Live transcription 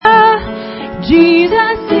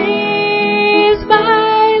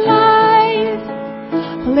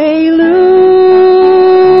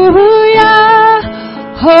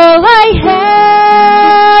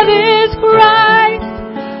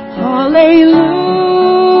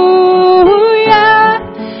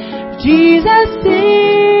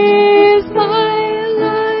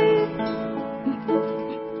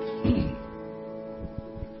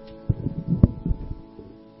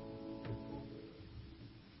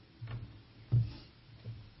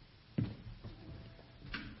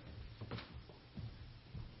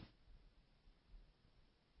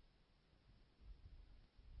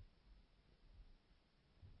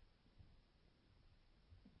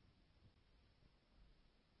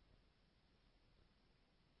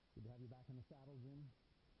back in the saddle, Jim.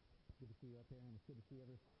 Good to see you up here, and it's good to see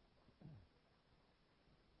everyone.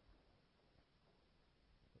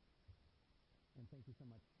 And thank you so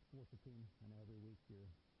much, worship team. I know every week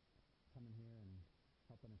you're coming here and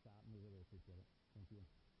helping us out, and we really appreciate it. Thank you.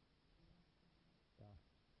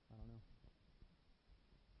 I don't know.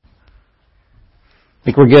 I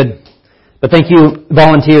think we're good. But thank you,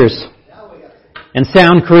 volunteers. And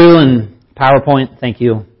sound crew and PowerPoint, thank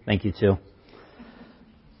you. Thank you, too.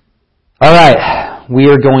 All right. We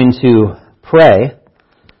are going to pray,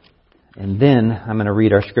 and then I'm going to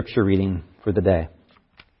read our scripture reading for the day.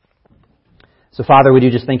 So, Father, we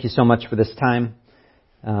do just thank you so much for this time.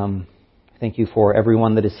 Thank you for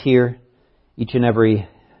everyone that is here, each and every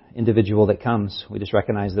individual that comes. We just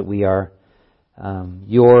recognize that we are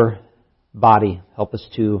your body. Help us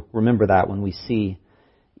to remember that when we see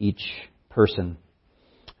each person.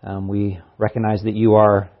 We recognize that you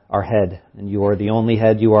are our head, and you are the only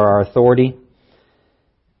head. You are our authority.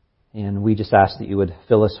 And we just ask that you would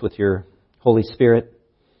fill us with your Holy Spirit.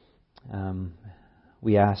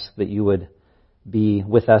 We ask that you would be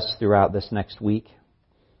with us throughout this next week.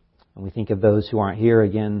 And we think of those who aren't here,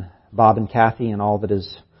 again, Bob and Kathy, and all that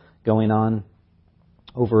is going on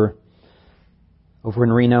over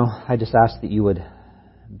in Reno. I just ask that you would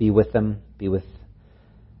be with them, be with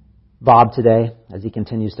Bob today as he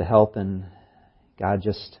continues to help, and God,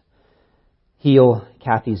 just heal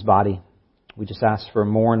Kathy's body. We just ask for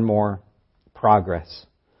more and more progress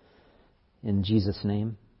in Jesus'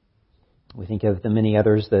 name. We think of the many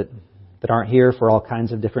others that aren't here for all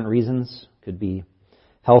kinds of different reasons. Could be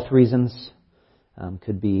health reasons,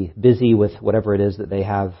 could be busy with whatever it is that they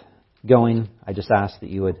have going. I just ask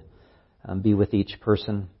that you would be with each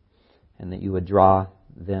person, and that you would draw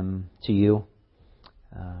them to you,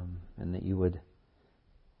 and that you would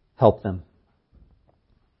help them.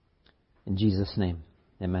 In Jesus' name,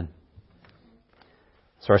 amen.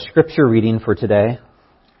 So our scripture reading for today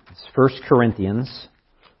is 1 Corinthians,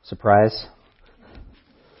 surprise,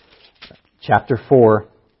 chapter 4,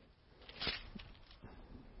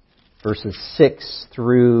 verses 6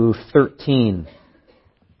 through 13.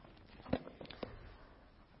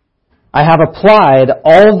 I have applied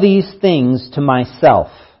all these things to myself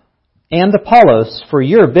and Apollos for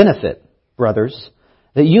your benefit, brothers,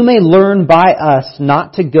 that you may learn by us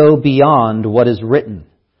not to go beyond what is written,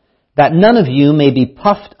 that none of you may be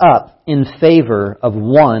puffed up in favor of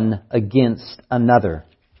one against another.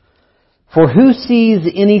 For who sees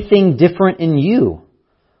anything different in you?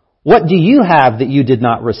 What do you have that you did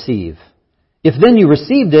not receive? If then you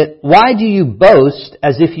received it, why do you boast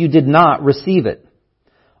as if you did not receive it?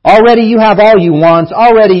 Already you have all you want.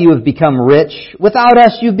 Already you have become rich. Without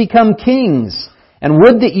us you've become kings. And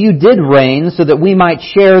would that you did reign so that we might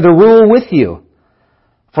share the rule with you.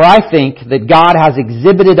 For I think that God has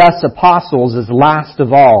exhibited us apostles as last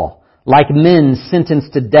of all, like men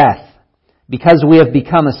sentenced to death, because we have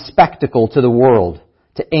become a spectacle to the world,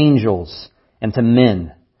 to angels, and to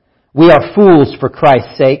men. We are fools for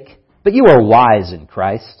Christ's sake, but you are wise in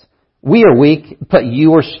Christ. We are weak, but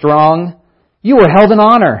you are strong. You are held in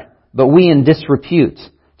honor, but we in disrepute.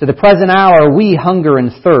 To the present hour we hunger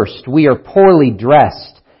and thirst. We are poorly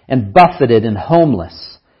dressed and buffeted and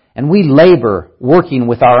homeless. And we labor, working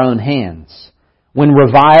with our own hands. When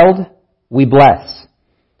reviled, we bless.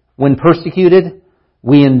 When persecuted,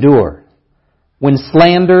 we endure. When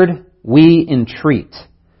slandered, we entreat.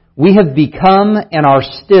 We have become and are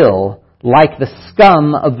still like the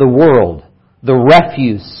scum of the world, the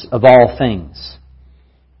refuse of all things.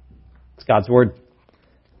 It's God's Word.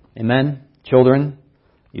 Amen. Children,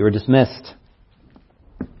 you are dismissed.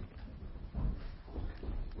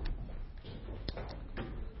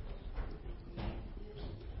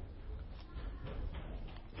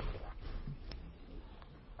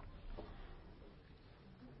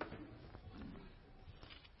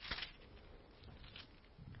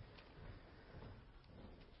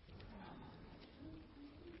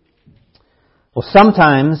 Well,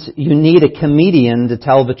 sometimes you need a comedian to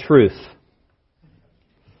tell the truth.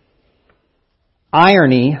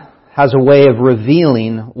 Irony has a way of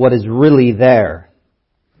revealing what is really there.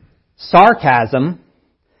 Sarcasm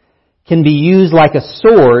can be used like a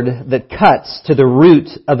sword that cuts to the root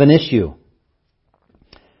of an issue.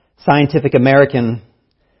 Scientific American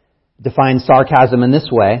defines sarcasm in this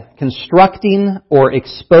way: constructing or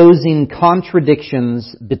exposing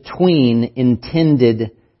contradictions between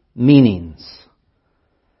intended meanings.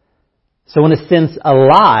 So in a sense, a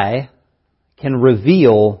lie can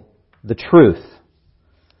reveal the truth.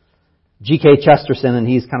 G.K. Chesterton, and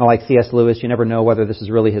he's kind of like C.S. Lewis, you never know whether this is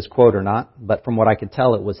really his quote or not, but from what I could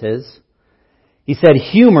tell it was his. He said,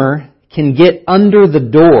 humor can get under the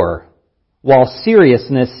door while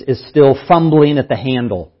seriousness is still fumbling at the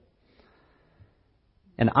handle.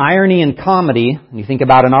 And irony and comedy, when you think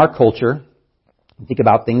about in our culture, you think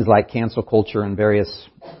about things like cancel culture and various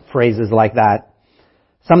phrases like that.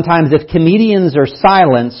 Sometimes if comedians are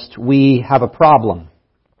silenced, we have a problem.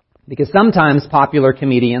 Because sometimes popular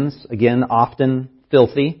comedians, again, often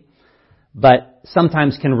filthy, but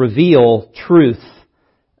sometimes can reveal truth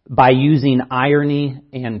by using irony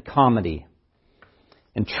and comedy.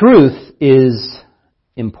 And truth is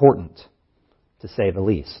important, to say the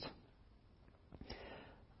least.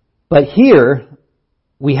 But here,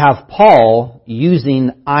 we have Paul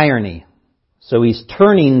using irony. So he's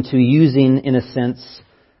turning to using, in a sense,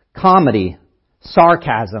 comedy,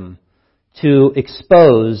 sarcasm, to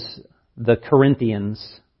expose the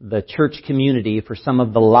Corinthians, the church community, for some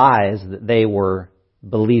of the lies that they were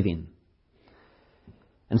believing.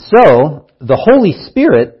 And so, the Holy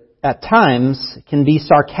Spirit, at times, can be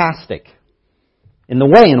sarcastic in the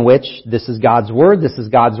way in which this is God's Word, this is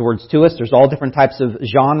God's words to us. There's all different types of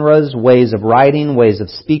genres, ways of writing, ways of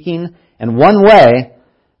speaking. And one way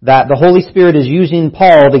that the Holy Spirit is using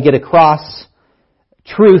Paul to get across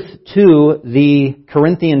truth to the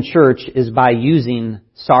Corinthian church is by using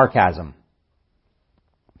sarcasm.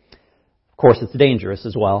 Of course, it's dangerous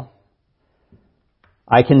as well.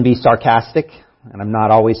 I can be sarcastic, and I'm not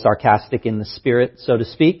always sarcastic in the spirit, so to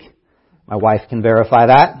speak. My wife can verify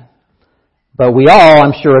that. But we all,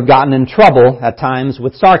 I'm sure, have gotten in trouble at times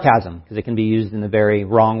with sarcasm, because it can be used in a very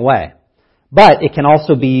wrong way. But it can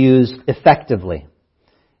also be used effectively,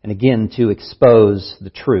 and again, to expose the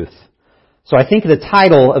truth. So I think the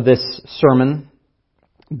title of this sermon,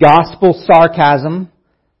 Gospel Sarcasm,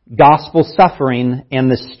 Gospel Suffering,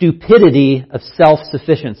 and the Stupidity of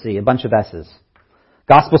Self-Sufficiency, a bunch of S's.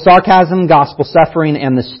 Gospel Sarcasm, Gospel Suffering,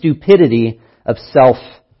 and the Stupidity of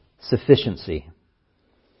Self-Sufficiency,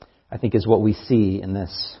 I think, is what we see in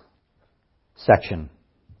this section.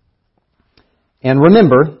 And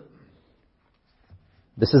remember,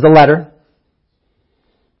 this is a letter.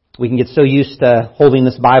 We can get so used to holding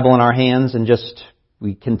this Bible in our hands and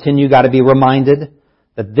we got to be reminded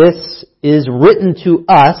that this is written to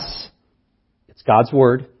us. It's God's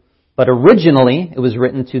Word. But originally, it was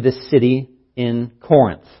written to this city in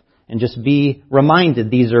Corinth. And just be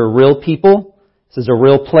reminded, these are real people. This is a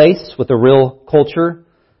real place with a real culture.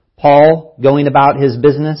 Paul, going about his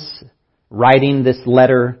business, writing this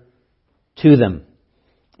letter to them.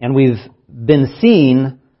 And we've been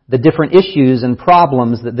seeing the different issues and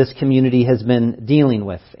problems that this community has been dealing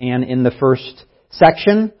with. And in the first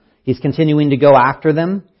section, he's continuing to go after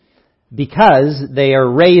them because they are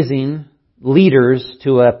raising leaders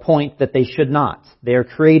to a point that they should not. They are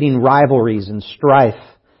creating rivalries and strife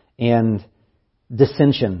and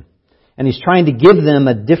dissension. And he's trying to give them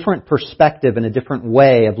a different perspective and a different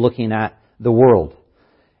way of looking at the world.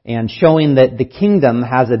 And showing that the kingdom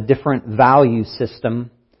has a different value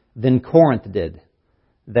system than Corinth did.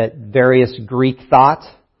 That various Greek thought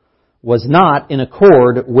was not in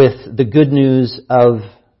accord with the good news of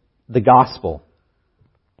the gospel.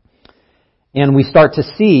 And we start to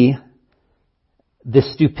see the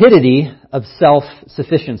stupidity of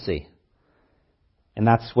self-sufficiency. And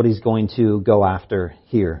that's what he's going to go after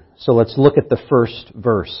here. So let's look at the first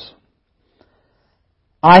verse.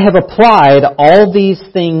 I have applied all these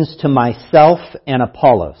things to myself and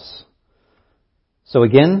Apollos. So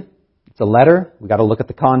again, it's a letter. We've got to look at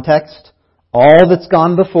the context. All that's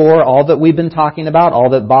gone before, all that we've been talking about,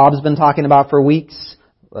 all that Bob's been talking about for weeks,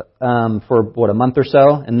 for a month or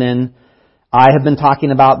so, and then I have been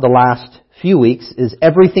talking about the last few weeks, is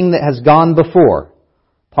everything that has gone before.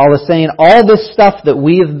 Paul is saying all this stuff that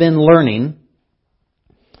we have been learning,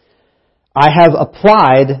 I have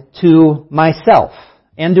applied to myself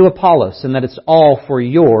and to Apollos, and that it's all for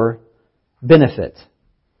your benefit.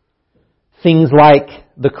 Things like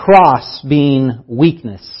the cross being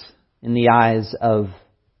weakness in the eyes of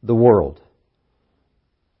the world.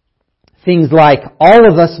 Things like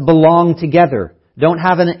all of us belong together. Don't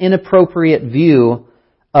have an inappropriate view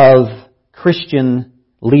of Christian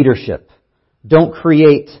leadership. Don't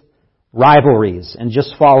create rivalries and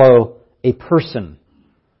just follow a person,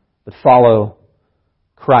 but follow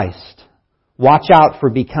Christ. Watch out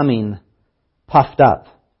for becoming puffed up.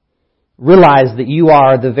 Realize that you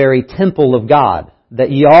are the very temple of God,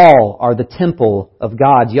 that y'all are the temple of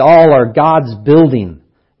God. Y'all are God's building,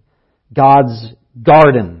 God's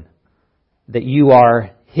garden, that you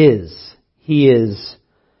are His. He is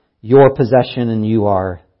your possession and you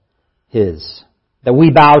are His. That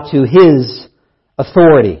we bow to His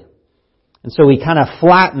authority. And so He kind of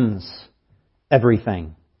flattens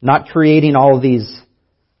everything, not creating all of these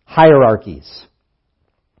hierarchies.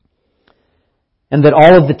 And that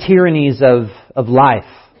all of the tyrannies of life,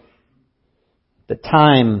 the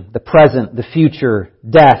time, the present, the future,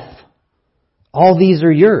 death, all these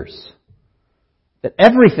are yours. That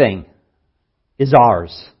everything is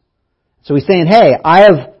ours. So he's saying, hey, I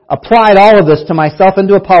have applied all of this to myself and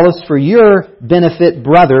to Apollos for your benefit,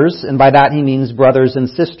 brothers. And by that he means brothers and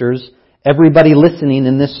sisters, everybody listening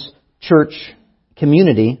in this church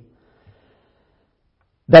community,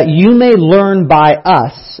 that you may learn by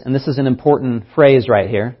us, and this is an important phrase right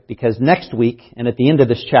here, because next week and at the end of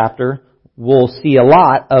this chapter, we'll see a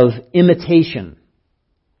lot of imitation.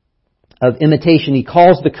 He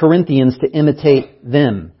calls the Corinthians to imitate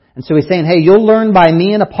them. And so he's saying, hey, you'll learn by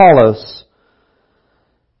me and Apollos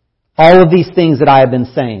all of these things that I have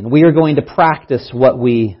been saying. We are going to practice what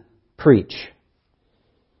we preach.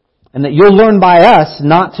 And that you'll learn by us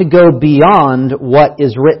not to go beyond what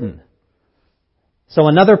is written. So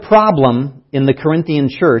another problem in the Corinthian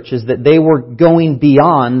church is that they were going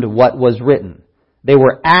beyond what was written. They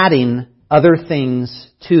were adding other things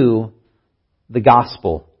to the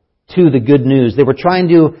gospel, to the good news. They were trying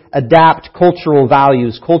to adapt cultural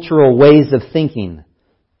values, cultural ways of thinking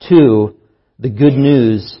to the good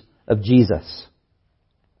news of Jesus.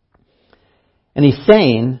 And he's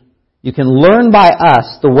saying, you can learn by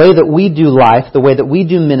us the way that we do life, the way that we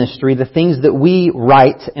do ministry, the things that we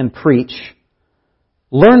write and preach.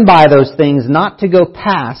 Learn by those things not to go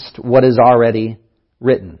past what is already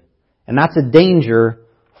written. And that's a danger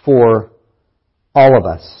for all of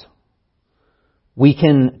us. We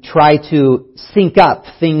can try to sync up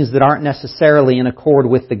things that aren't necessarily in accord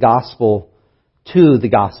with the gospel to the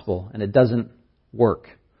gospel, and it doesn't work.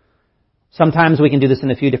 Sometimes we can do this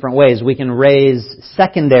in a few different ways. We can raise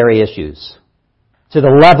secondary issues to the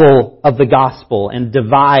level of the gospel and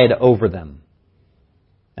divide over them.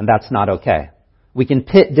 And that's not okay. We can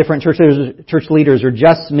pit different church leaders or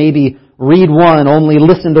just maybe read one, only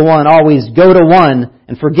listen to one, always go to one,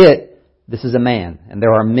 and forget this is a man. And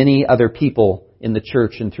there are many other people in the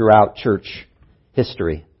church and throughout church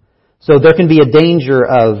history. So there can be a danger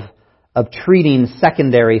of treating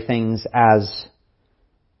secondary things as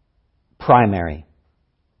primary.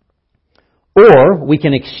 Or we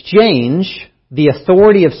can exchange the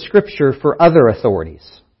authority of Scripture for other authorities.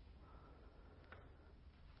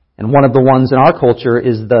 And one of the ones in our culture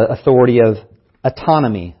is the authority of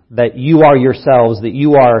autonomy, that you are yourselves, that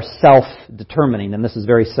you are self-determining. And this is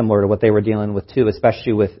very similar to what they were dealing with too,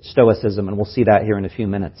 especially with Stoicism, and we'll see that here in a few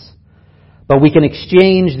minutes. But we can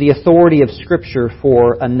exchange the authority of Scripture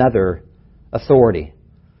for another authority.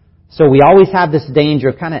 So we always have this danger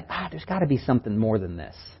of there's got to be something more than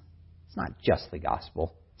this. It's not just the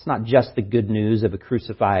gospel. It's not just the good news of a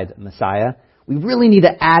crucified Messiah. We really need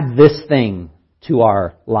to add this thing to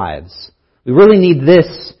our lives. We really need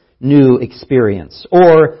this new experience.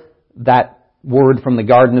 Or that word from the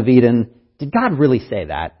Garden of Eden, did God really say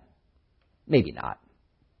that? Maybe not.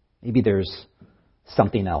 Maybe there's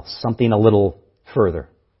something else, something a little further.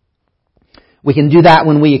 We can do that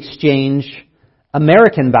when we exchange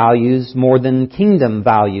American values more than kingdom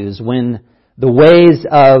values, when the ways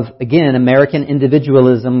of, again, American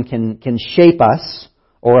individualism can shape us,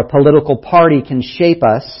 or a political party can shape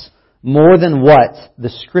us more than what the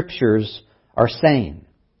Scriptures are saying.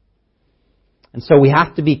 And so we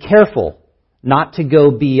have to be careful not to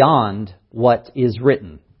go beyond what is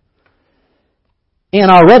written. And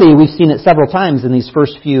already we've seen it several times in these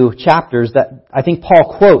first few chapters that I think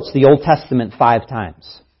Paul quotes the Old Testament 5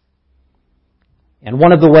 times. And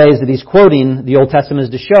one of the ways that he's quoting the Old Testament is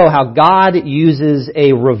to show how God uses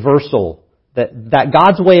a reversal, that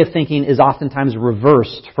God's way of thinking is oftentimes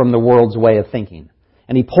reversed from the world's way of thinking.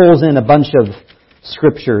 And he pulls in a bunch of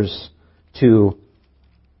scriptures to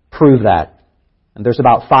prove that. And there's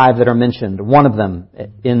about 5 that are mentioned. One of them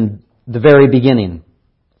in the very beginning,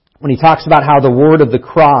 when he talks about how the word of the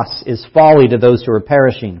cross is folly to those who are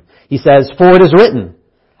perishing. He says, "For it is written,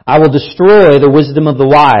 I will destroy the wisdom of the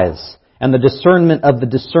wise, and the discernment of the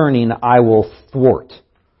discerning I will thwart."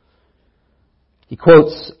 He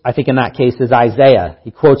quotes, I think in that case is Isaiah.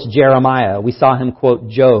 He quotes Jeremiah. We saw him quote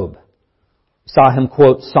Job. We saw him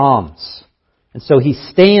quote Psalms. And so he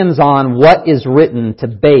stands on what is written to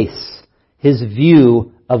base his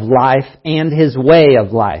view of life and his way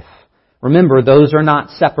of life. Remember, those are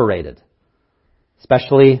not separated.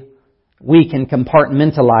 Especially, we can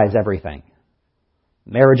compartmentalize everything.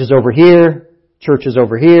 Marriage is over here, church is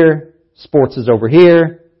over here, sports is over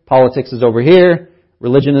here, politics is over here,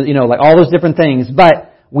 religion is, like all those different things.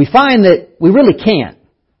 But we find that we really can't,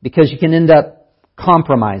 because you can end up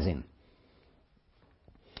compromising.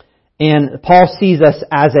 And Paul sees us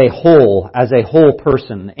as a whole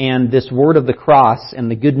person, and this word of the cross and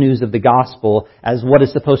the good news of the gospel as what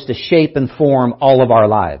is supposed to shape and form all of our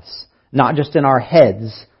lives. Not just in our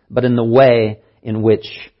heads, but in the way in which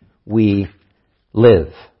we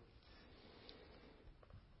live.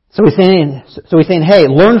 So he's saying, hey,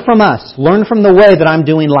 learn from us. Learn from the way that I'm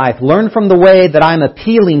doing life. Learn from the way that I'm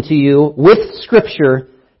appealing to you with Scripture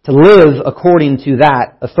to live according to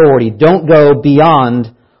that authority. Don't go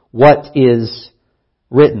beyond what is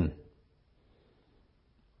written.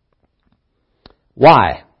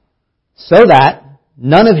 Why? So that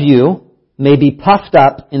none of you may be puffed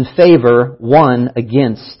up in favor one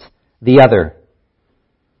against the other.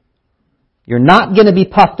 You're not going to be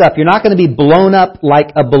puffed up. You're not going to be blown up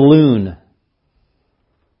like a balloon.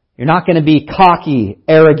 You're not going to be cocky,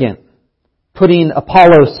 arrogant, putting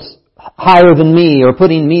Apollos higher than me or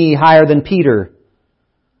putting me higher than Peter.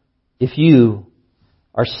 If you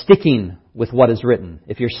are sticking with what is written,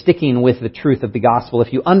 if you're sticking with the truth of the gospel,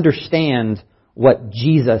 if you understand what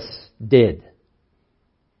Jesus did.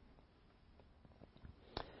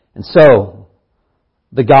 And so,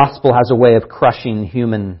 the gospel has a way of crushing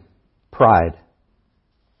human pride.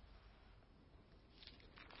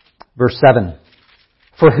 Verse 7.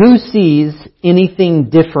 For who sees anything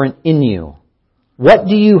different in you? What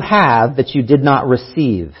do you have that you did not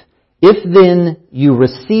receive? If then you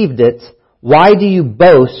received it, why do you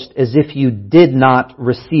boast as if you did not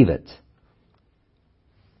receive it?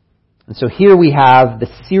 And so here we have the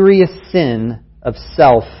serious sin of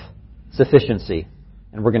self-sufficiency.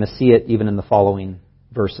 And we're going to see it even in the following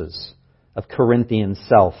verses of Corinthian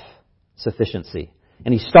self-sufficiency.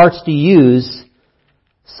 And he starts to use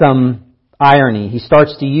some irony. He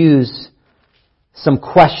starts to use some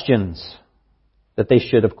questions that they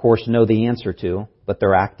should, of course, know the answer to, but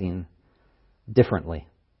they're acting differently.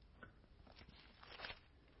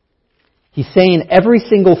 He's saying every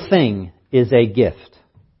single thing is a gift.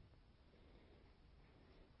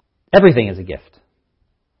 Everything is a gift.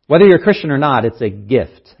 Whether you're a Christian or not, it's a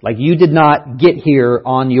gift. Like you did not get here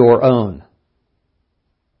on your own.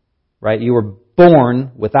 Right? You were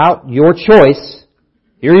born without your choice.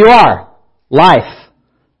 Here you are. Life.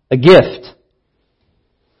 A gift.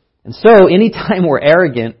 And so, anytime we're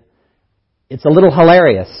arrogant, it's a little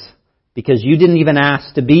hilarious because you didn't even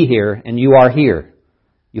ask to be here and you are here.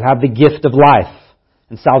 You have the gift of life.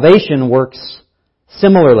 And salvation works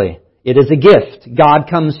similarly. It is a gift. God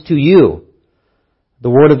comes to you. The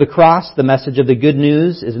word of the cross, the message of the good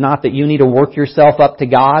news, is not that you need to work yourself up to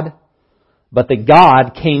God, but that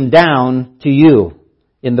God came down to you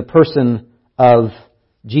in the person of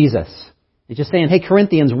Jesus. He's just saying, hey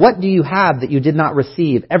Corinthians, what do you have that you did not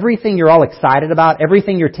receive? Everything you're all excited about,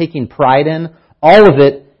 everything you're taking pride in, all of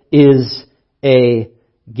it is a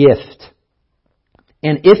gift.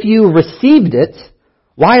 And if you received it,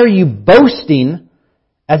 why are you boasting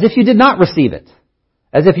as if you did not receive it?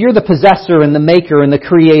 As if you're the possessor and the maker and the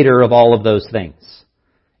creator of all of those things.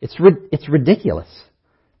 It's ridiculous.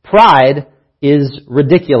 Pride is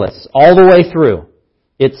ridiculous all the way through.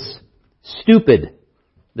 It's stupid.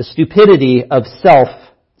 The stupidity of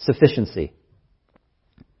self-sufficiency.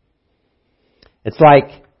 It's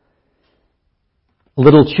like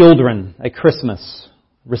little children at Christmas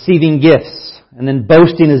receiving gifts and then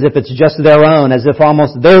boasting as if it's just their own, as if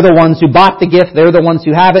almost they're the ones who bought the gift, they're the ones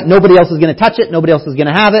who have it, nobody else is going to touch it, nobody else is going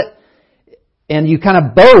to have it. And you kind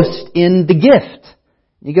of boast in the gift.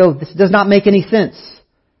 You go, this does not make any sense.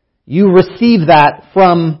 You receive that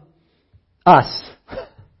from us.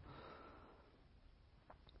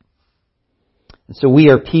 And so we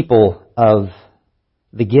are people of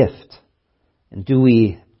the gift. And do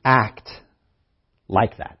we act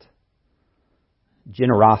like that?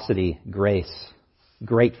 Generosity, grace,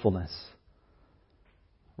 gratefulness,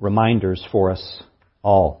 reminders for us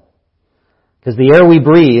all. Because the air we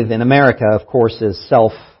breathe in America, of course, is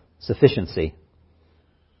self-sufficiency.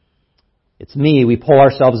 It's me. We pull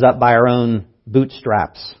ourselves up by our own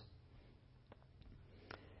bootstraps.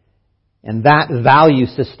 And that value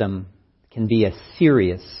system can be a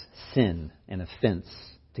serious sin and offense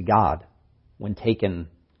to God when taken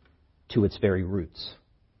to its very roots.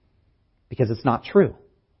 Because it's not true.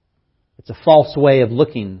 It's a false way of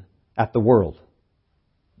looking at the world.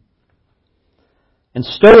 And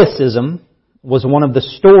Stoicism was one of the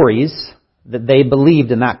stories that they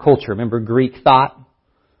believed in that culture. Remember Greek thought?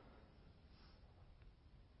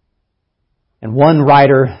 And one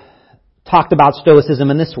writer talked about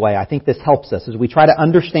Stoicism in this way. I think this helps us as we try to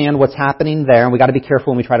understand what's happening there. And we've got to be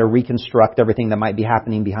careful when we try to reconstruct everything that might be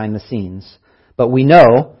happening behind the scenes. But we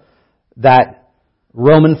know that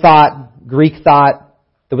Roman thought, Greek thought,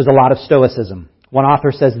 there was a lot of Stoicism. One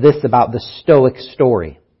author says this about the Stoic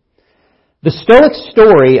story. The Stoic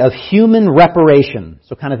story of human reparation,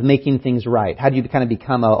 so kind of making things right. How do you kind of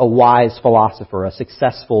become a wise philosopher, a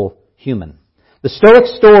successful human? The Stoic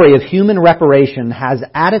story of human reparation has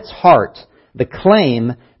at its heart the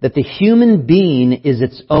claim that the human being is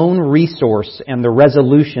its own resource and the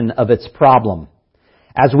resolution of its problem.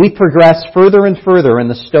 As we progress further and further in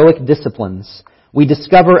the Stoic disciplines, we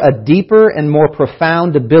discover a deeper and more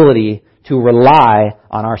profound ability to rely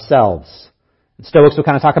on ourselves. The Stoics will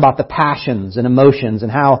kind of talk about the passions and emotions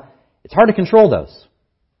and how it's hard to control those.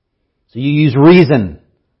 So you use reason,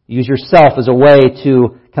 you use yourself as a way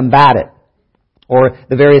to combat it. Or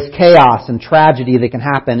the various chaos and tragedy that can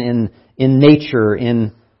happen in nature,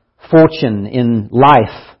 in fortune, in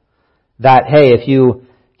life. That, hey, if you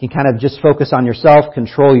can kind of just focus on yourself,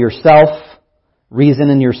 control yourself, reason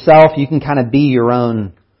in yourself, you can kind of be your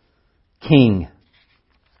own king.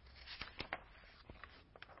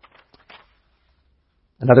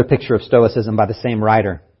 Another picture of Stoicism by the same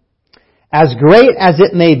writer. As great as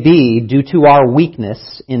it may be due to our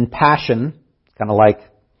weakness in passion, kind of like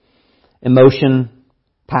emotion,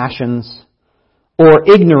 passions, or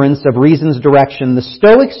ignorance of reason's direction, the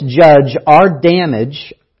Stoics judge our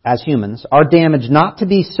damage as humans, our damage not to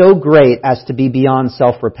be so great as to be beyond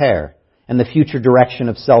self-repair and the future direction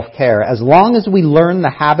of self-care. As long as we learn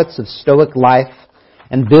the habits of Stoic life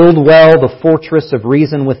and build well the fortress of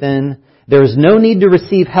reason within, there is no need to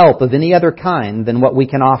receive help of any other kind than what we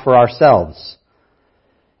can offer ourselves.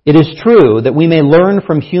 It is true that we may learn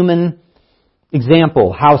from human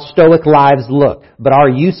example how Stoic lives look, but our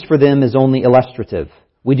use for them is only illustrative.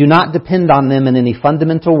 We do not depend on them in any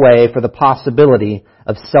fundamental way for the possibility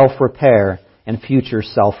of self-repair and future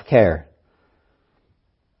self-care.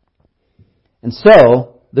 And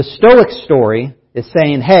so, the Stoic story is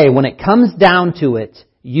saying, hey, when it comes down to it,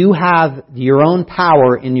 you have your own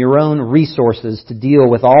power and your own resources to deal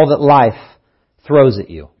with all that life throws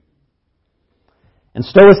at you. And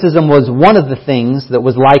Stoicism was one of the things that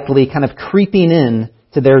was likely kind of creeping in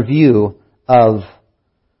to their view of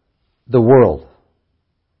the world.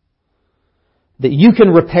 That you can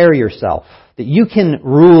repair yourself, that you can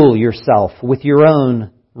rule yourself with your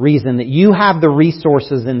own reason, that you have the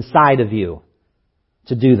resources inside of you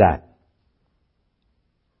to do that.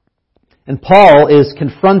 And Paul is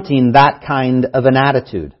confronting that kind of an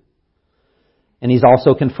attitude. And he's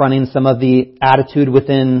also confronting some of the attitude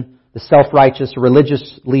within the self-righteous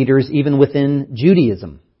religious leaders, even within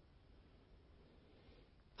Judaism.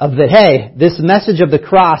 Of that, hey, this message of the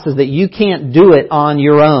cross is that you can't do it on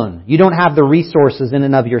your own. You don't have the resources in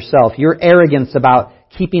and of yourself. Your arrogance about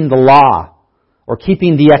keeping the law or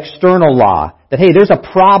keeping the external law, that hey, there's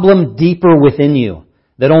a problem deeper within you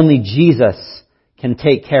that only Jesus can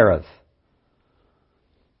take care of.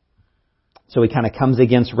 So he kind of comes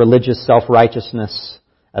against religious self-righteousness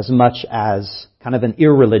as much as kind of an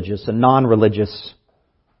irreligious, a non-religious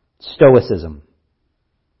stoicism.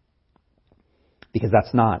 Because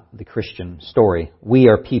that's not the Christian story. We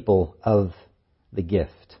are people of the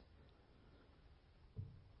gift.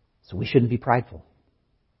 So we shouldn't be prideful.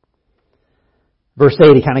 Verse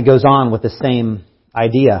 8, he kind of goes on with the same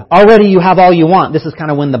idea. Already you have all you want. This is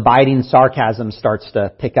kind of when the biting sarcasm starts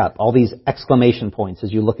to pick up. All these exclamation points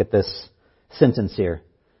as you look at this sentence here.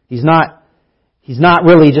 He's not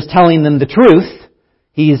really just telling them the truth.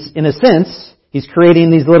 He's, in a sense, he's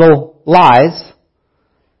creating these little lies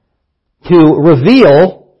to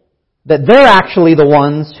reveal that they're actually the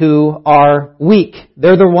ones who are weak.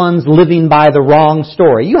 They're the ones living by the wrong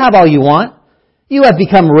story. You have all you want. You have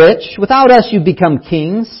become rich. Without us you've become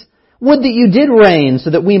kings. Would that you did reign so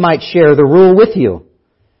that we might share the rule with you.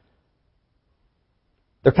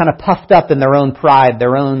 They're kind of puffed up in their own pride,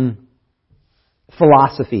 their own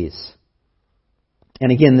philosophies.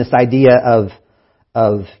 And again, this idea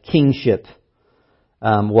of kingship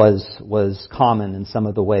was common in some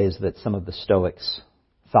of the ways that some of the Stoics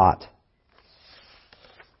thought.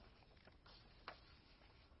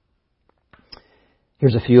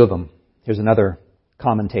 Here's a few of them. Here's another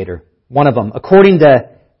commentator. One of them, according to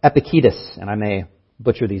Epictetus, and I may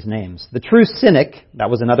butcher these names, the true cynic, that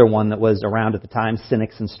was another one that was around at the time,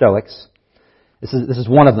 cynics and Stoics. This is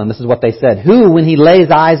one of them. This is what they said. Who, when he lays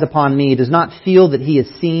eyes upon me, does not feel that he has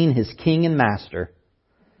seen his king and master?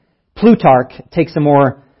 Plutarch takes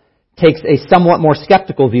a somewhat more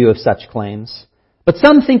skeptical view of such claims. But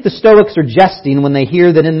some think the Stoics are jesting when they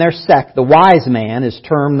hear that in their sect the wise man is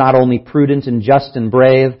termed not only prudent and just and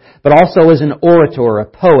brave, but also as an orator, a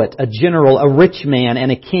poet, a general, a rich man,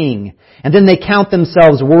 and a king. And then they count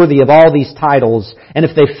themselves worthy of all these titles, and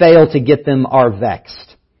if they fail to get them, are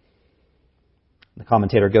vexed. The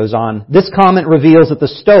commentator goes on, this comment reveals that the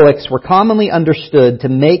Stoics were commonly understood to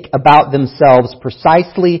make about themselves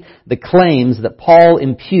precisely the claims that Paul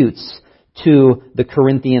imputes to the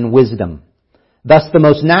Corinthian wisdom. Thus, the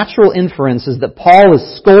most natural inference is that Paul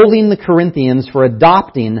is scolding the Corinthians for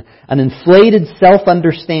adopting an inflated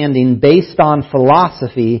self-understanding based on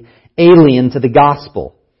philosophy alien to the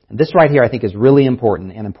gospel. And this right here I think is really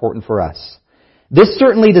important and important for us. This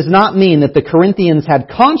certainly does not mean that the Corinthians had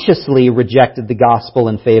consciously rejected the gospel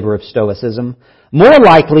in favor of Stoicism. More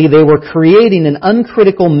likely, they were creating an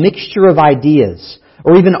uncritical mixture of ideas,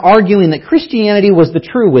 or even arguing that Christianity was the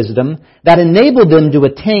true wisdom that enabled them to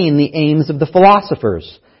attain the aims of the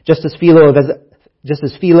philosophers, just as Philo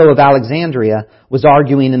of Alexandria was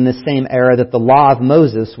arguing in this same era that the law of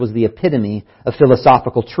Moses was the epitome of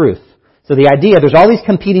philosophical truth. So the idea, there's all these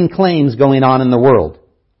competing claims going on in the world.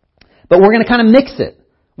 But we're going to kind of mix it.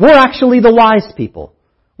 We're actually the wise people.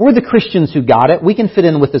 We're the Christians who got it. We can fit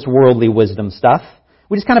in with this worldly wisdom stuff.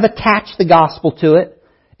 We just kind of attach the gospel to it.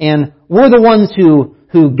 And we're the ones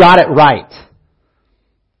who got it right.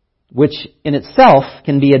 Which in itself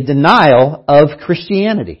can be a denial of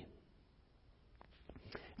Christianity.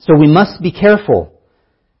 So we must be careful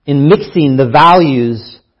in mixing the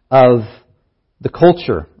values of the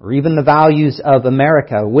culture, or even the values of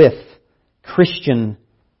America, with Christian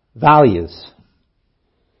values.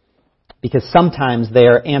 Because sometimes they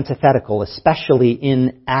are antithetical, especially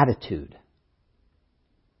in attitude.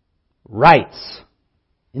 Rights,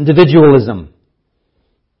 individualism.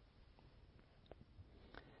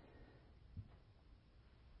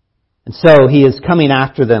 And so he is coming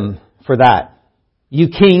after them for that. You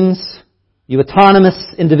kings, you autonomous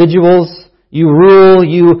individuals, you rule,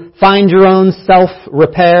 you find your own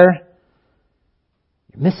self-repair.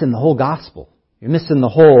 You're missing the whole gospel. You're missing the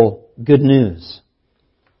whole good news.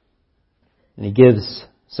 And he gives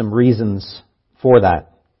some reasons for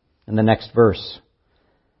that in the next verse.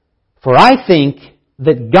 For I think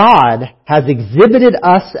that God has exhibited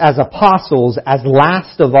us as apostles as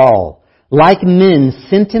last of all, like men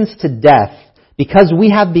sentenced to death, because we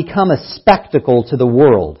have become a spectacle to the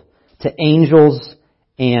world, to angels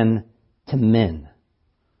and to men.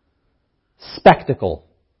 Spectacle.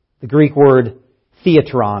 The Greek word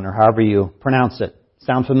theatron, or however you pronounce it.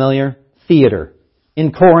 Sound familiar? Theater.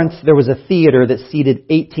 In Corinth, there was a theater that seated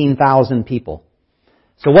 18,000 people.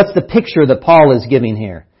 So what's the picture that Paul is giving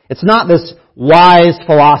here? It's not this wise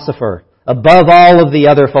philosopher above all of the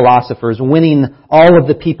other philosophers, winning all of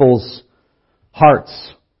the people's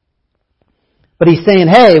hearts. But he's saying,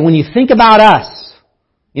 hey, when you think about us,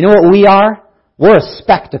 you know what we are? We're a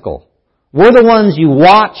spectacle. We're the ones you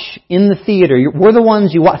watch in the theater. We're the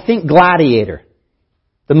ones you watch. Think Gladiator,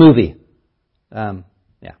 the movie.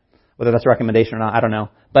 Whether that's a recommendation or not, I don't know.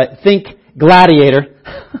 But think Gladiator.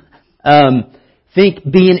 Think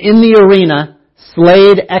being in the arena,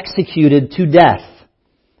 slayed, executed to death.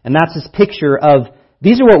 And that's his picture of,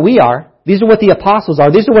 these are what we are. These are what the apostles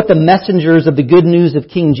are. These are what the messengers of the good news of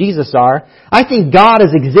King Jesus are. I think God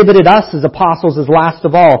has exhibited us as apostles as last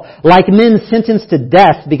of all, like men sentenced to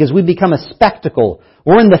death because we become a spectacle.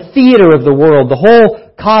 We're in the theater of the world, the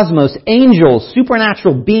whole cosmos, angels,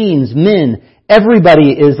 supernatural beings, men.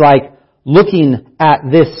 Everybody is like looking at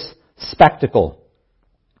this spectacle.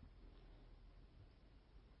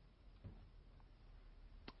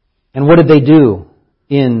 And what did they do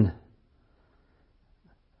in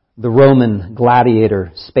the Roman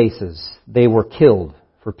gladiator spaces? They were killed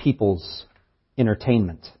for people's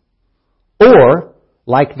entertainment. Or,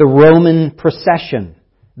 like the Roman procession,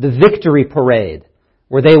 the victory parade,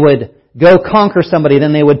 where they would go conquer somebody,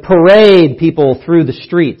 then they would parade people through the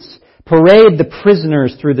streets, parade the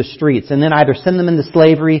prisoners through the streets, and then either send them into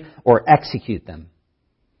slavery or execute them.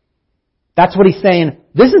 That's what he's saying.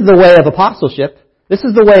 This is the way of apostleship. This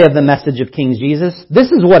is the way of the message of King Jesus.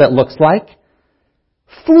 This is what it looks like.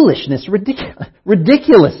 Foolishness,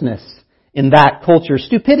 ridiculousness in that culture.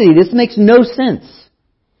 Stupidity. This makes no sense.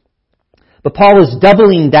 But Paul is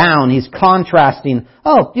doubling down. He's contrasting.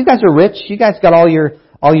 Oh, you guys are rich. You guys got all your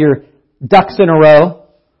ducks in a row.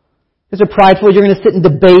 You guys are prideful. You're going to sit and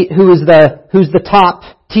debate who's the top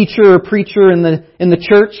teacher or preacher in the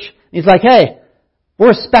church. He's like, hey,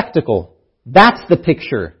 we're a spectacle. That's the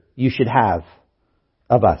picture you should have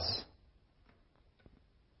of us.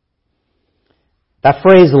 That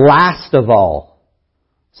phrase, last of all.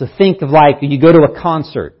 So think of like you go to a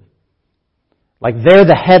concert. Like they're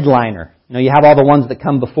the headliner. You know, you have all the ones that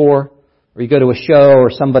come before, or you go to a show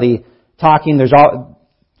or somebody talking.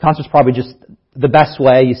 Concert's probably just the best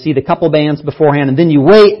way. You see the couple bands beforehand, and then you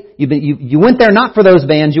wait. You went there not for those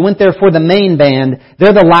bands. You went there for the main band.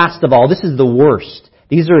 They're the last of all. This is the worst.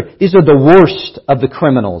 These are the worst of the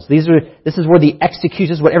criminals. This is where the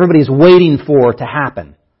execution is what everybody's waiting for to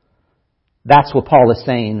happen. That's what Paul is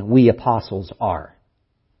saying we apostles are.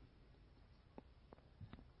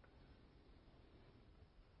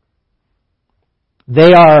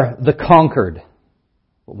 They are the conquered,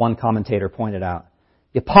 what one commentator pointed out.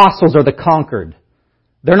 The apostles are the conquered.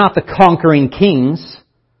 They're not the conquering kings.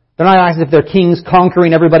 They're not as if they're kings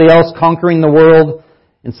conquering everybody else, conquering the world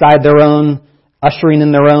inside their own, ushering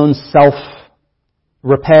in their own self-repair.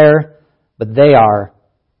 But they are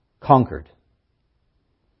conquered.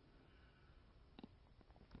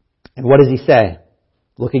 And what does he say?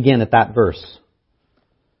 Look again at that verse.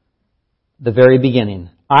 The very beginning.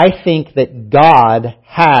 I think that God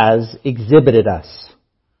has exhibited us.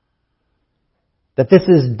 That this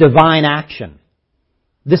is divine action.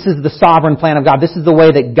 This is the sovereign plan of God. This is the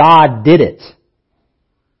way that God did it.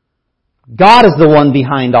 God is the one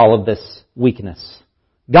behind all of this weakness.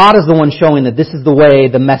 God is the one showing that this is the way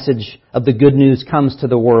the message of the good news comes to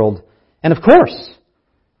the world. And of course,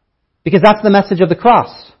 because that's the message of the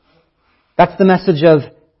cross. That's the message of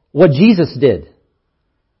what Jesus did.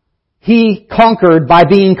 He conquered by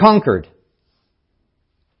being conquered.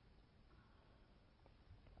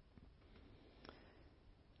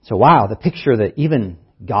 So wow, the picture that even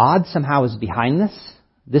God somehow is behind this.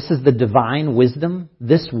 This is the divine wisdom.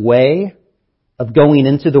 This way of going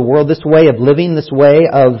into the world. This way of living. This way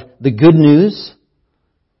of the good news.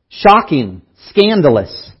 Shocking.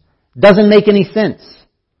 Scandalous. Doesn't make any sense.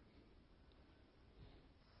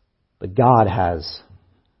 But God has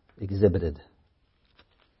exhibited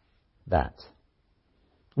that.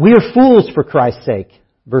 We are fools for Christ's sake.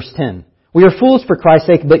 Verse 10. We are fools for Christ's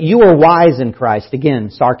sake, but you are wise in Christ. Again,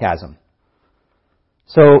 sarcasm.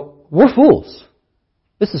 So, we're fools.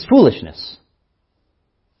 This is foolishness.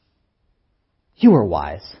 You are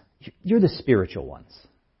wise. You're the spiritual ones.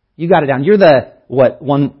 You got it down. You're the, what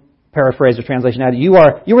one paraphrase or translation had, you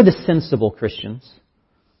are the sensible Christians.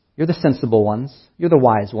 You're the sensible ones. You're the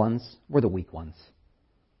wise ones. We're the weak ones.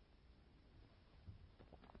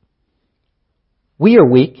 We are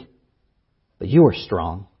weak, but you are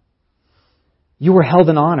strong. You are held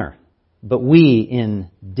in honor, but we in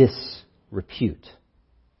disrepute.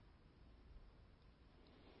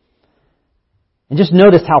 And just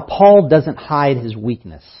notice how Paul doesn't hide his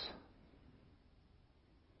weakness.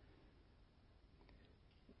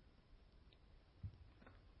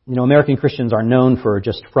 You know, American Christians are known for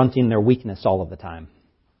just fronting their weakness all of the time.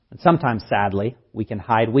 And sometimes, sadly, we can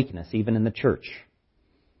hide weakness, even in the church.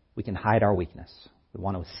 We can hide our weakness. We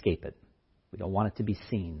want to escape it. We don't want it to be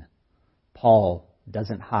seen. Paul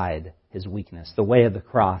doesn't hide his weakness. The way of the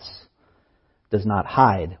cross does not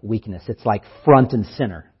hide weakness. It's like front and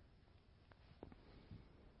center.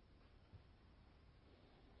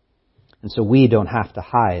 And so we don't have to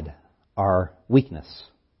hide our weakness.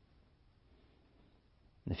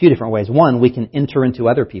 In a few different ways. One, we can enter into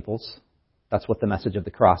other people's. That's what the message of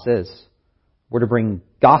the cross is. We're to bring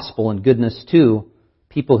gospel and goodness to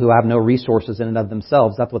people who have no resources in and of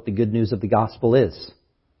themselves. That's what the good news of the gospel is.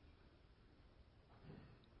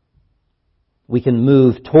 We can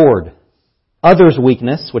move toward others'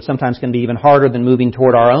 weakness, which sometimes can be even harder than moving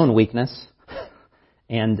toward our own weakness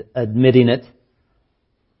and admitting it.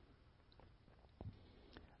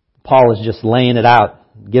 Paul is just laying it out,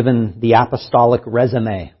 given the apostolic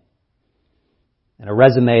resume. And a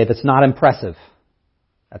resume that's not impressive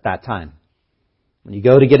at that time. When you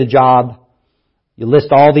go to get a job, you list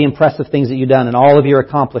all the impressive things that you've done and all of your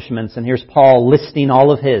accomplishments, and here's Paul listing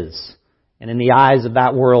all of his. And in the eyes of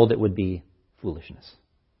that world, it would be foolishness.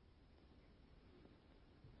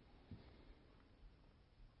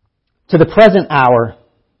 To the present hour,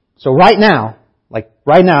 so right now,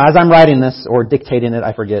 as I'm writing this, or dictating it,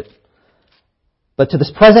 I forget. But to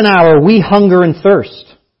this present hour, we hunger and thirst.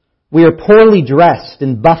 We are poorly dressed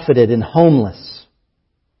and buffeted and homeless.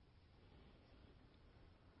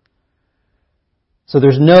 So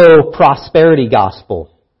there's no prosperity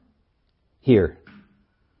gospel here.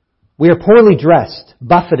 We are poorly dressed,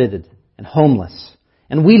 buffeted, and homeless.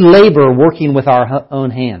 And we labor working with our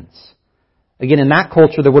own hands. Again, in that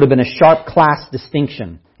culture, there would have been a sharp class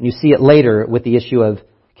distinction. And you see it later with the issue of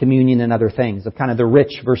communion and other things, of kind of the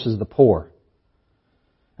rich versus the poor.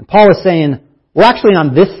 And Paul is saying, we're actually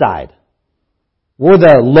on this side. We're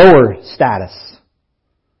the lower status.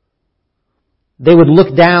 They would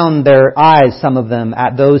look down their eyes, some of them,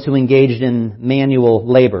 at those who engaged in manual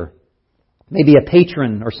labor. Maybe a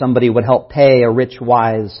patron or somebody would help pay a rich,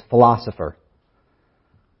 wise philosopher.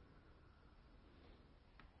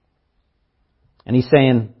 And he's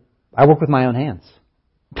saying, I work with my own hands.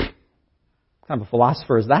 What kind of a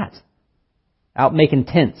philosopher is that? out making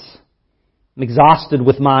tents. I'm exhausted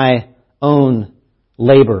with my own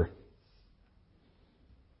labor.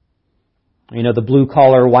 You know, the blue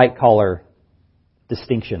collar, white collar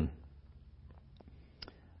distinction.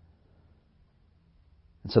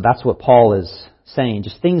 And so that's what Paul is saying,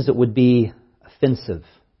 just things that would be offensive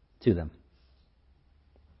to them.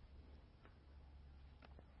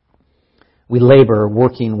 We labor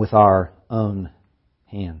working with our own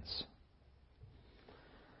hands.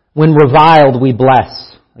 When reviled, we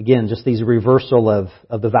bless. Again, just these reversal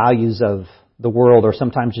of the values of the world, or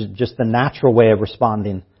sometimes just the natural way of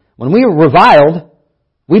responding. When we are reviled,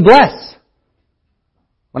 we bless.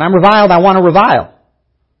 When I'm reviled, I want to revile.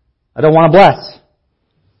 I don't want to bless.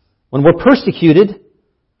 When we're persecuted,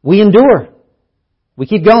 we endure. We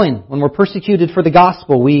keep going. When we're persecuted for the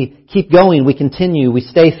gospel, we keep going, we continue, we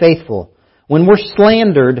stay faithful. When we're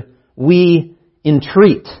slandered, we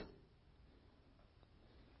entreat.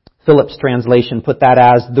 Phillips' translation put that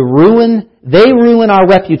as, they ruin our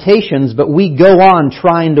reputations, but we go on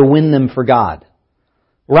trying to win them for God.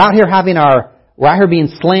 We're out here being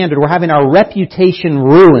slandered, we're having our reputation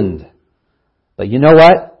ruined. But you know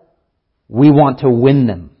what? We want to win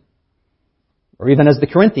them. Or even as the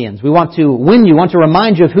Corinthians, we want to win you, want to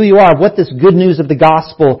remind you of who you are, of what this good news of the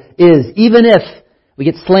gospel is. Even if we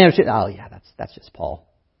get slandered, oh yeah, that's just Paul.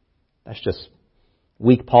 That's just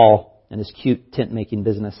weak Paul and his cute tent-making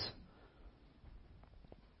business.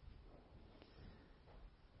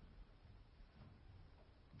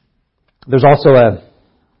 There's also a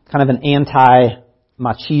kind of an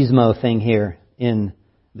anti-machismo thing here in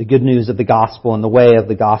the good news of the gospel and the way of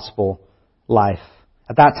the gospel life.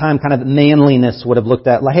 At that time, kind of manliness would have looked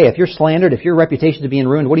at, like, hey, if you're slandered, if your reputation is being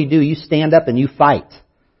ruined, what do? You stand up and you fight.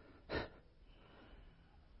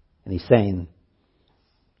 And he's saying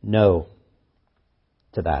no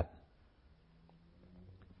to that.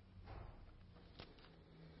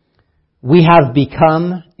 We have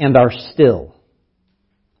become and are still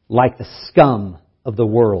like the scum of the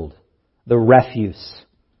world, the refuse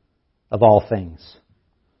of all things.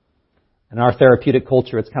 In our therapeutic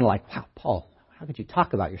culture, it's kind of like, wow, Paul, how could you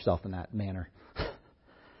talk about yourself in that manner?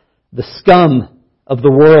 The scum of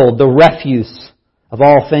the world, the refuse of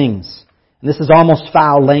all things. And this is almost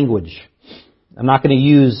foul language. I'm not going to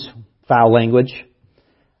use foul language.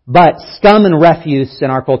 But scum and refuse in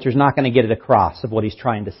our culture is not going to get it across of what he's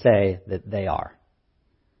trying to say that they are.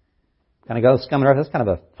 Kind of go, scum and refuse, that's kind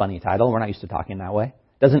of a funny title. We're not used to talking that way.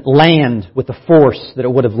 It doesn't land with the force that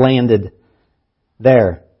it would have landed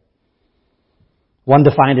there. One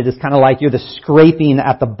defined it as kind of like you're the scraping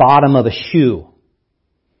at the bottom of a shoe.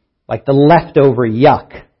 Like the leftover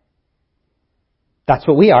yuck. That's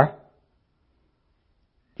what we are.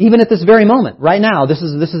 Even at this very moment, right now, this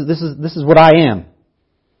is what I am.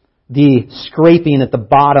 The scraping at the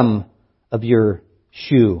bottom of your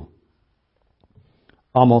shoe.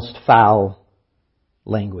 Almost foul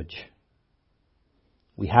language.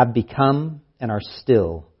 We have become and are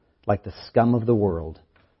still like the scum of the world,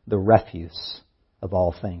 the refuse of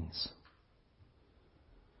all things.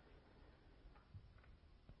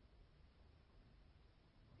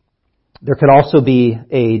 There could also be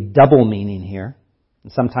a double meaning here.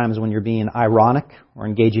 And sometimes when you're being ironic or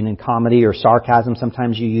engaging in comedy or sarcasm,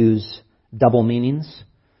 sometimes you use double meanings.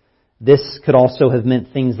 This could also have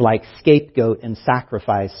meant things like scapegoat and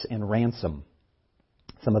sacrifice and ransom.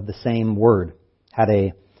 Some of the same word had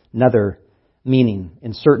another meaning.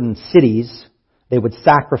 In certain cities, they would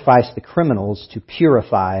sacrifice the criminals to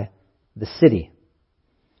purify the city.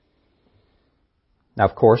 Now,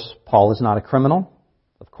 of course, Paul is not a criminal.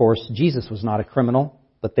 Of course, Jesus was not a criminal.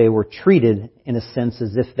 But they were treated, in a sense,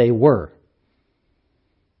 as if they were.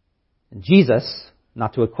 And Jesus,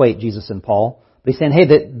 not to equate Jesus and Paul, but he's saying, hey,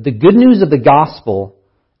 the good news of the gospel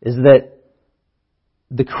is that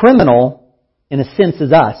the criminal, in a sense,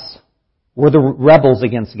 is us. We're the rebels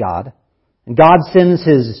against God. And God sends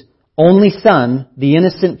His only Son, the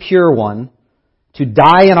innocent, pure one, to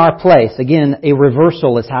die in our place. Again, a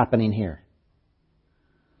reversal is happening here.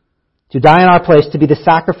 To die in our place, to be the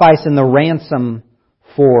sacrifice and the ransom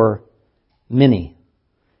for many.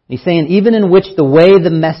 He's saying even in which the way the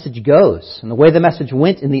message goes and the way the message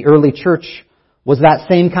went in the early church was that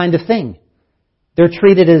same kind of thing. They're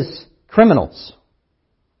treated as criminals.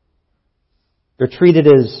 They're treated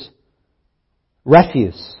as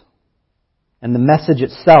refuse. And the message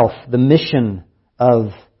itself, the mission of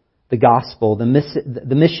the gospel, the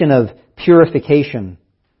mission of purification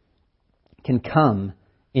can come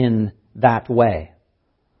in that way.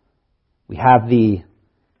 We have the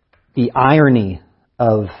irony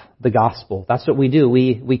of the gospel. That's what we do.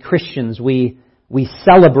 We Christians, we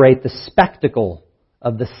celebrate the spectacle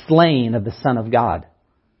of the slaying of the Son of God.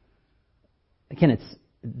 Again,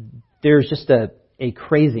 there's just a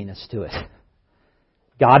craziness to it.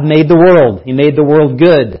 God made the world. He made the world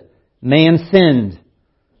good. Man sinned.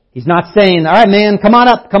 He's not saying, all right, man, come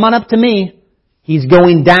on up to me. He's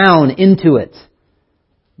going down into it.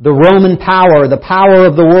 The Roman power, the power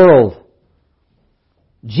of the world.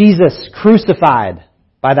 Jesus crucified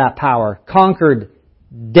by that power, conquered,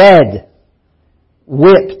 dead,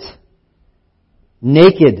 whipped,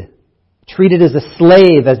 naked, treated as a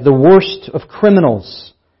slave, as the worst of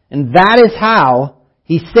criminals. And that is how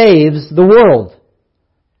He saves the world.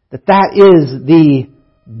 That is the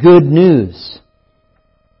good news.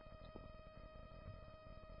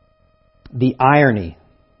 The irony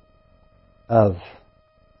of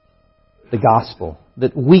the gospel,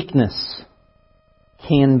 that weakness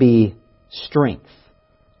can be strength.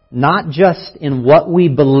 Not just in what we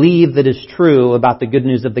believe that is true about the good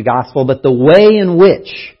news of the gospel, but the way in which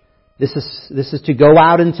this is to go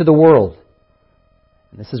out into the world.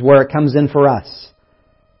 And this is where it comes in for us.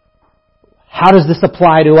 How does this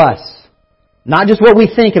apply to us? Not just what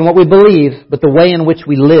we think and what we believe, but the way in which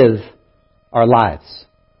we live our lives.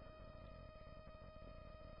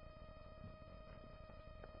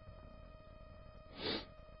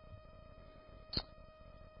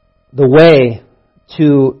 The way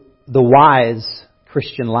to the wise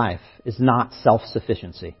Christian life is not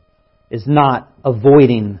self-sufficiency, is not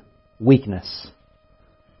avoiding weakness.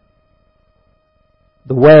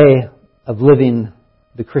 The way of living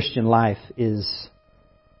the Christian life is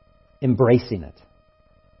embracing it.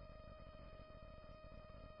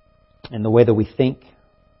 In the way that we think,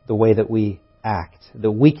 the way that we act.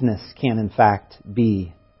 The weakness can in fact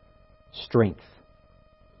be strength.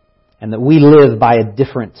 And that we live by a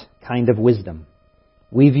different kind of wisdom.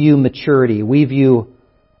 We view maturity, we view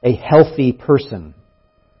a healthy person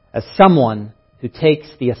as someone who takes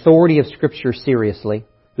the authority of Scripture seriously,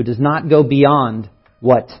 who does not go beyond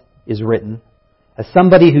what is written, as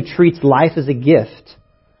somebody who treats life as a gift.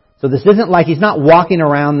 So this isn't like he's not walking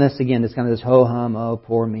around this, again, it's kind of this ho-hum, oh,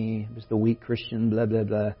 poor me, just the weak Christian, blah, blah,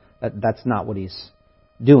 blah. That's not what he's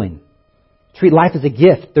doing. Treat life as a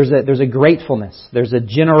gift. There's a gratefulness. There's a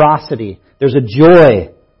generosity. There's a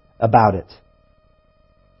joy about it.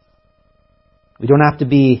 We don't have to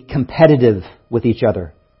be competitive with each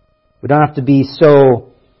other. We don't have to be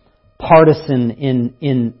so partisan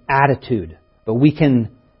in attitude. But we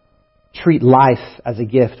can treat life as a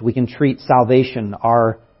gift. We can treat salvation,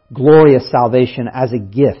 our glorious salvation, as a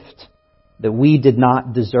gift that we did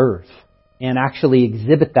not deserve. And actually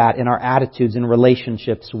exhibit that in our attitudes and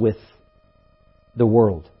relationships with the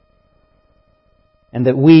world. And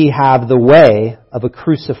that we have the way of a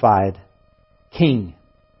crucified King.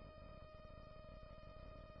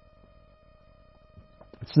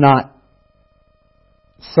 It's not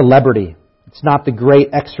celebrity. It's not the great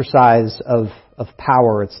exercise of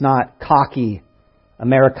power. It's not cocky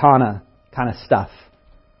Americana kind of stuff.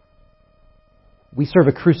 We serve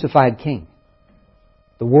a crucified King.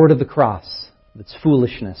 The word of the cross, that's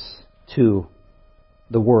foolishness to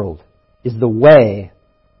the world, is the way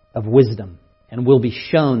of wisdom, and will be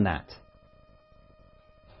shown that.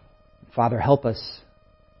 Father, help us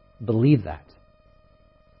believe that.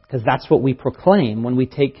 Because that's what we proclaim when we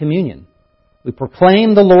take communion. We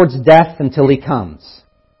proclaim the Lord's death until He comes.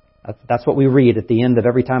 That's what we read at the end of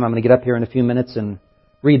every time. I'm going to get up here in a few minutes and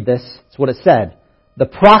read this. It's what it said. The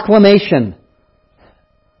proclamation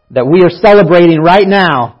that we are celebrating right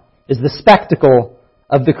now is the spectacle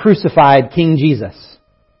of the crucified King Jesus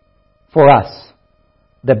for us,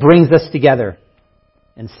 that brings us together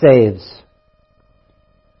and saves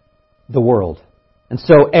the world. And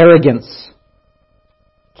so arrogance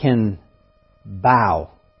can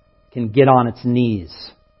bow, can get on its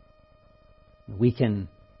knees. We can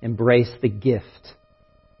embrace the gift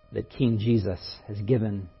that King Jesus has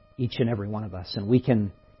given each and every one of us. And we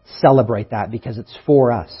can celebrate that because it's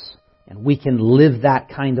for us. And we can live that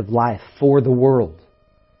kind of life for the world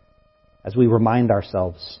as we remind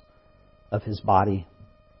ourselves of His body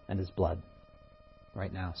and His blood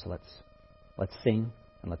right now. So let's sing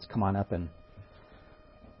and let's come on up and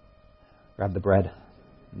grab the bread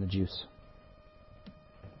and the juice.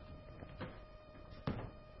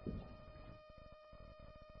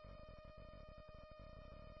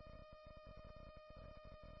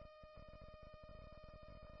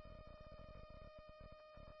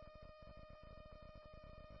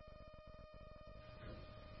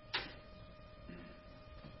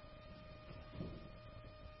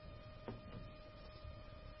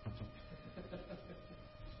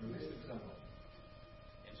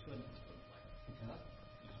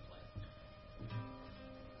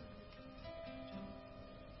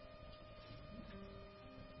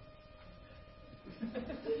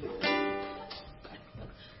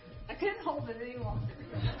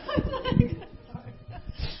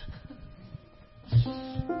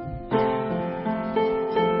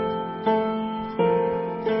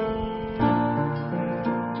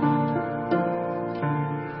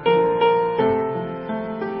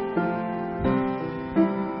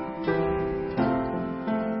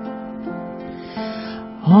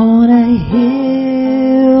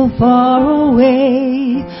 hill far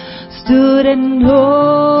away stood an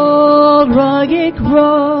old rugged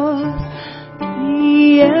cross,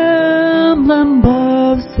 the emblem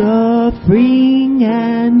of suffering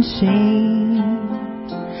and shame.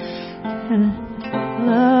 And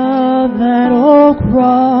love that old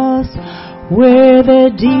cross, where the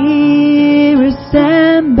dearest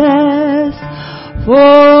and best for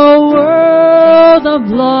a world of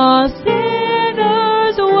lost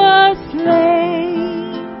sinners was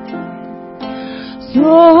slain. So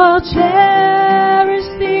I'll cherish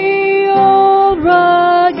the old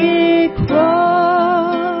rugged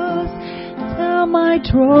cross till my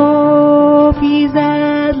trophies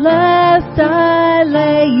at last I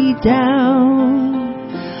lay down.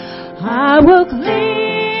 I will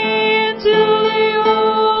cling to the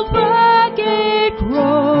old rugged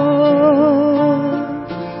cross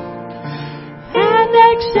and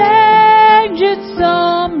exchange it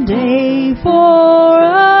someday for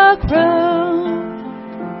a crown.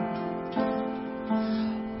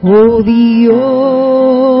 Oh, the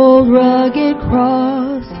old rugged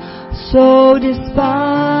cross, so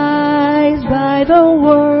despised by the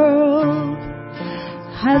world,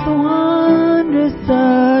 has wondrous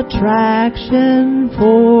attraction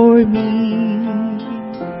for me.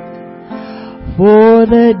 For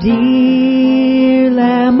the dear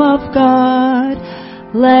Lamb of God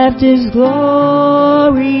left His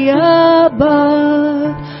glory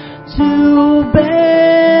above to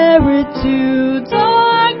bear it to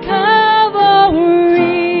dark Calvary.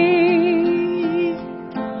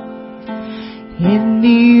 In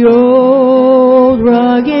the old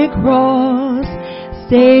rugged cross,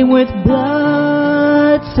 stained with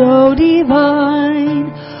blood so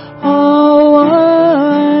divine, oh,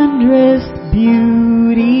 wondrous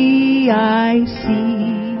beauty I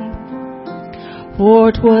see.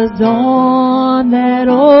 For 'twas on that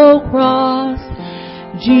old cross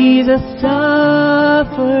Jesus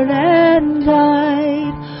suffered and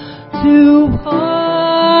died to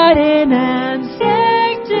pardon and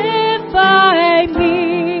sanctify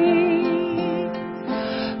me.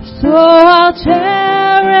 So I'll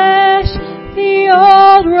cherish the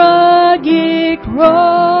old rugged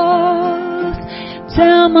cross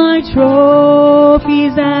till my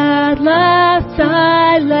trophies at last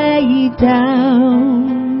I lay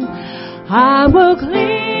down. I will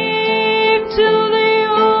cling to the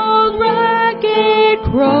old rugged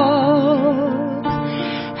cross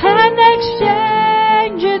and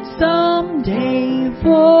exchange it someday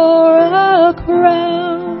for a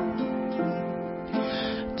crown.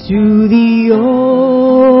 To the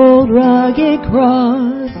old rugged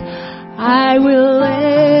cross I will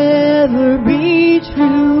ever be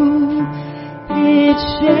true, its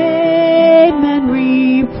shame and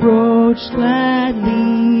reproach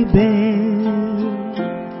gladly bear.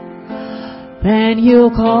 Then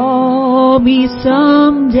He'll call me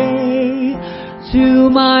someday to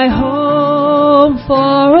my home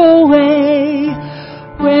far away,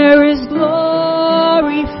 where His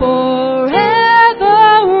glory forever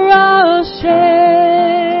I'll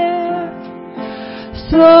share.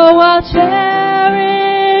 So I'll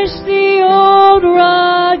cherish the old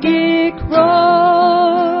rugged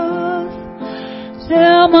cross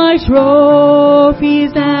till my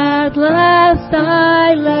trophies at last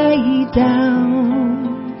I lay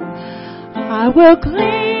down. I will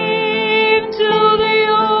cling to the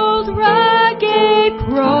old rugged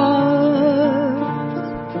cross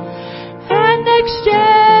and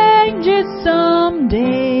exchange it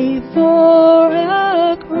someday for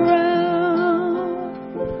a crown.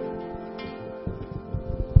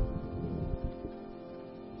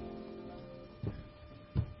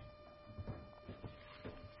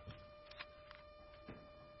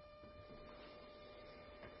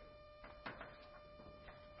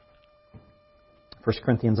 First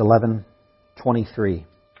Corinthians 11:23.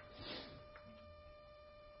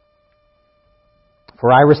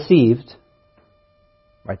 For I received,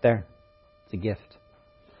 right there, it's a gift.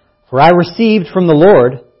 For I received from the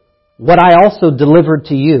Lord what I also delivered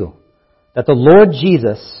to you, that the Lord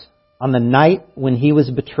Jesus, on the night when He was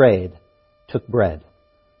betrayed, took bread.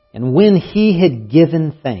 And when He had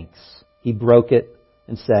given thanks, He broke it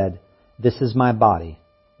and said, "This is my body,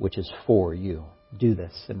 which is for you. Do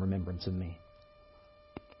this in remembrance of me."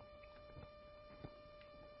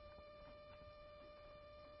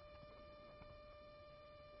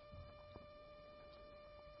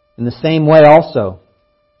 In the same way also,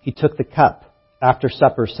 He took the cup after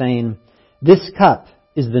supper, saying, "This cup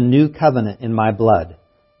is the new covenant in my blood.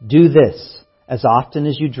 Do this as often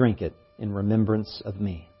as you drink it in remembrance of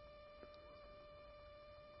me."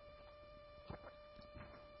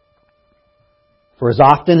 For as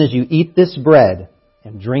often as you eat this bread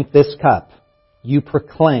and drink this cup, you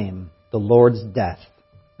proclaim the Lord's death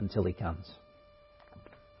until He comes.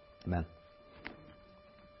 Amen.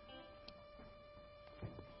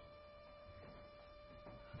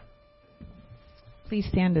 Please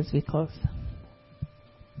stand as we close.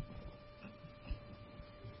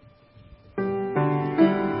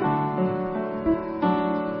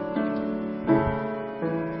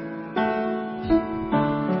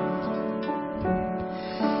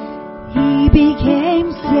 He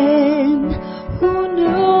became sin who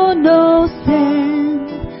knew no sin,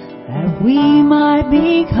 that we might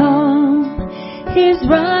become His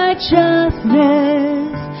righteousness.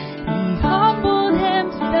 He humbled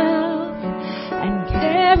Himself and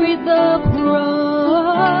carried the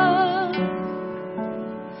cross.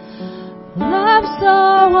 Love so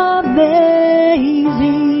amazing,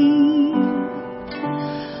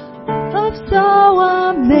 love so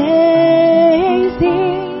amazing.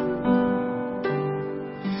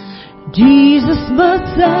 Jesus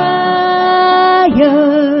Messiah,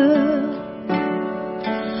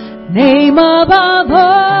 name above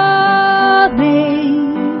all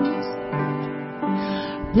names,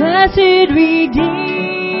 blessed Redeemer,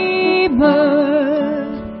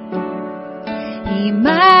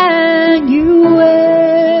 Emmanuel,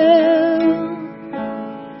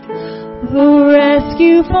 the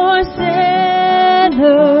rescue for sinners,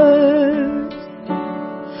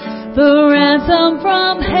 the ransom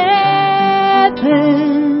from heaven.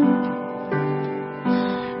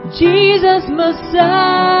 Jesus Messiah,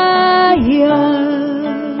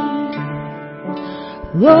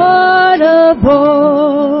 Lord of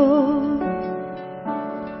all.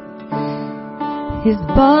 His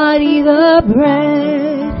body the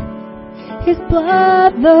bread, His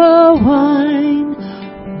blood the wine,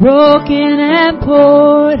 broken and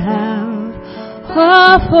poured out,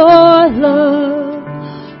 all for love.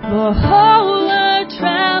 The whole earth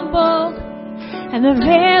trembled, and the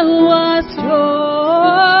veil was torn.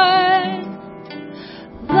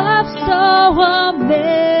 Love so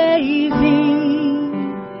amazing,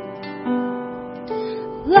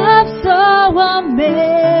 love so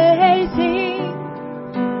amazing.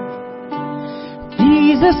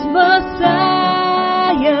 Jesus Messiah,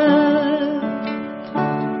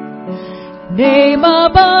 name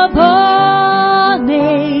above all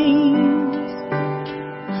names,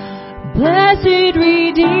 blessed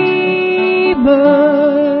Redeemer,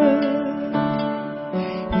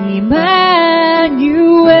 Emmanuel,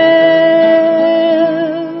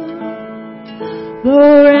 the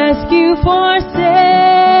rescue for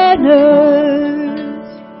sinners,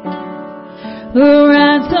 the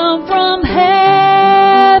ransom from heaven.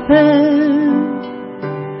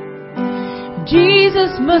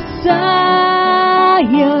 Jesus Messiah,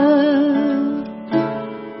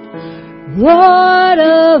 Lord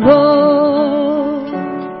of all.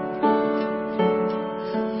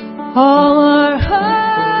 All our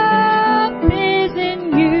hope is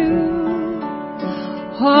in you.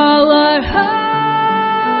 All our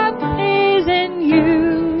hope is in you.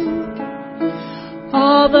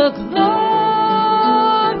 All the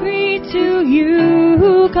glory to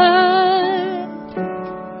you, God,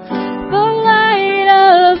 the light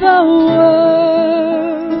of the world.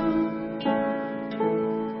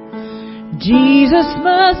 Jesus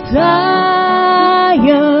Messiah,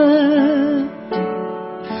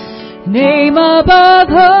 name above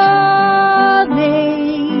all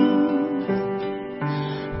names,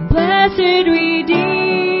 blessed Redeemer,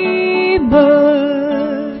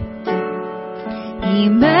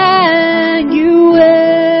 Emmanuel,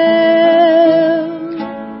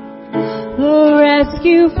 the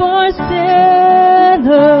rescue for sinners,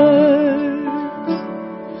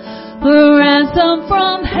 the ransom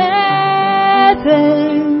from heaven.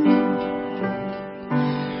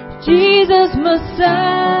 Jesus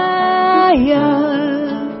Messiah,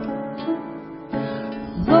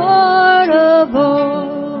 Lord of all.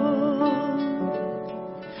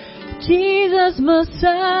 Jesus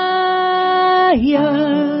Messiah,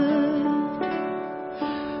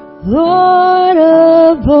 Lord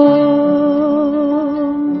of all.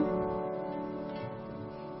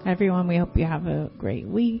 Everyone, we hope you have a great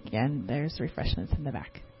week, and there's refreshments in the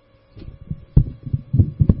back.